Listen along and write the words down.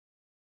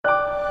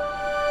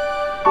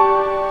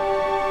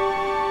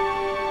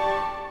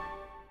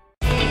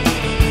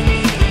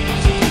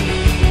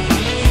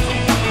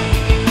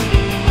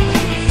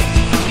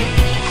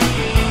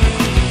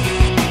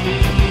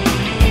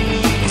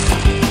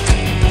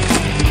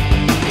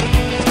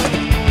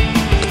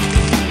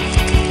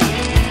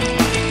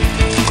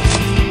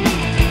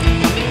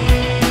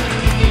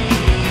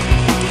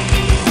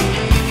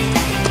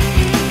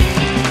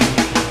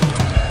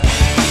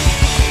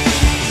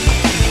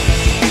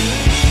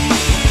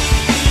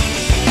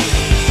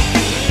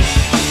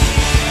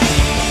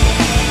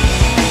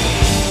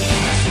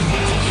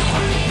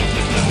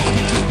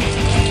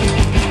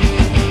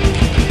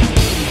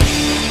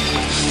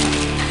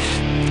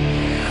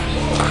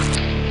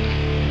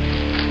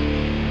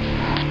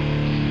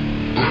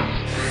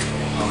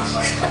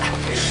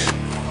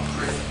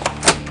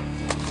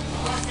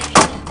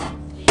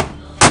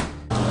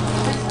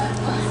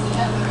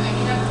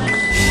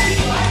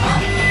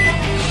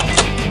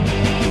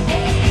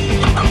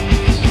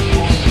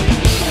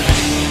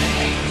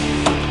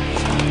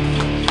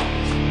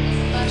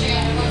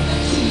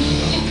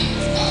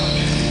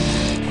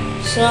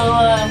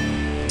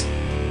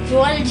if you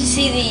wanted to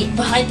see the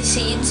behind the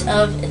scenes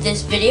of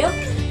this video,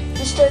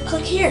 just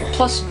click here.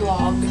 Plus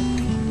vlog.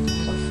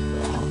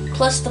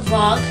 Plus the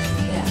vlog.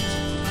 Yeah,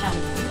 kind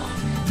of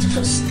vlog.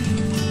 Plus,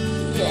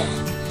 yeah.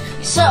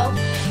 So,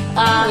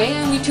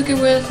 anyway, we took it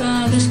with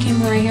this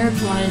camera right here.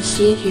 If you wanted to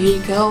see it, here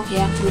you go.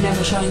 Yeah, we're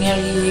never showing it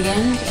to you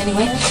again.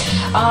 Anyway,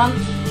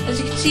 as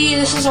you can see,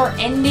 this is our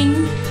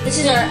ending. This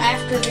is our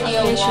after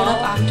video. Okay, shut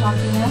up, I'm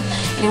talking now.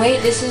 Anyway,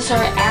 this is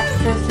our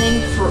after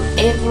thing for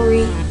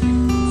every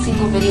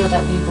single video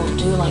that we will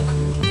do, like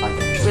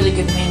a really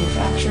good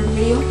manufactured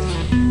video.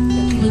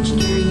 The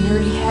legendary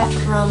nerdy hat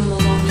from a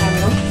long time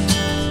ago.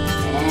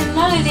 And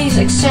none of these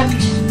except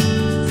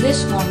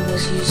this one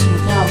was used.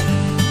 No,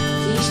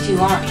 these two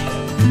aren't.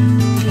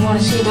 If you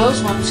want to see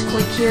those ones,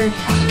 click here.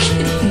 I'm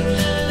kidding.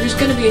 There's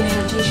going to be an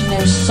annotation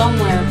there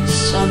somewhere,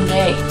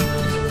 someday.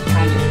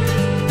 Kind of.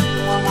 If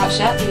you want to watch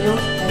that video,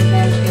 there's an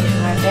annotation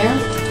right there.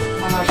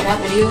 Want to watch that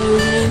video,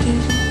 there's an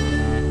annotation.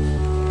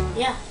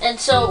 Yeah, and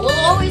so we'll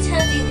always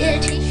have these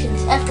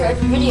annotations after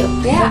every video.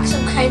 Yeah. Like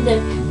some kind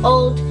of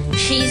old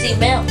cheesy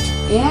mount.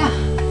 Yeah.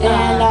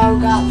 And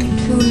I've got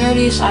two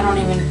nerdies. I don't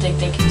even think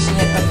they can see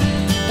it, but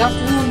got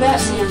the new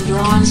Batman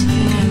drawn.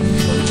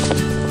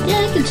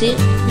 Yeah, I can see it.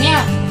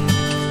 Yeah.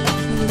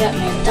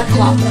 Batman. The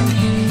clock.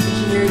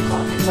 Legendary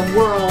clock. The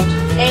world.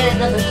 And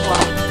another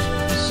clock.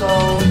 So,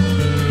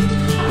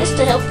 Just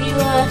to help you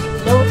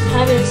know what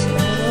time it is in the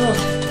world.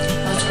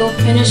 let's go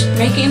finish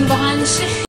making behind the scenes.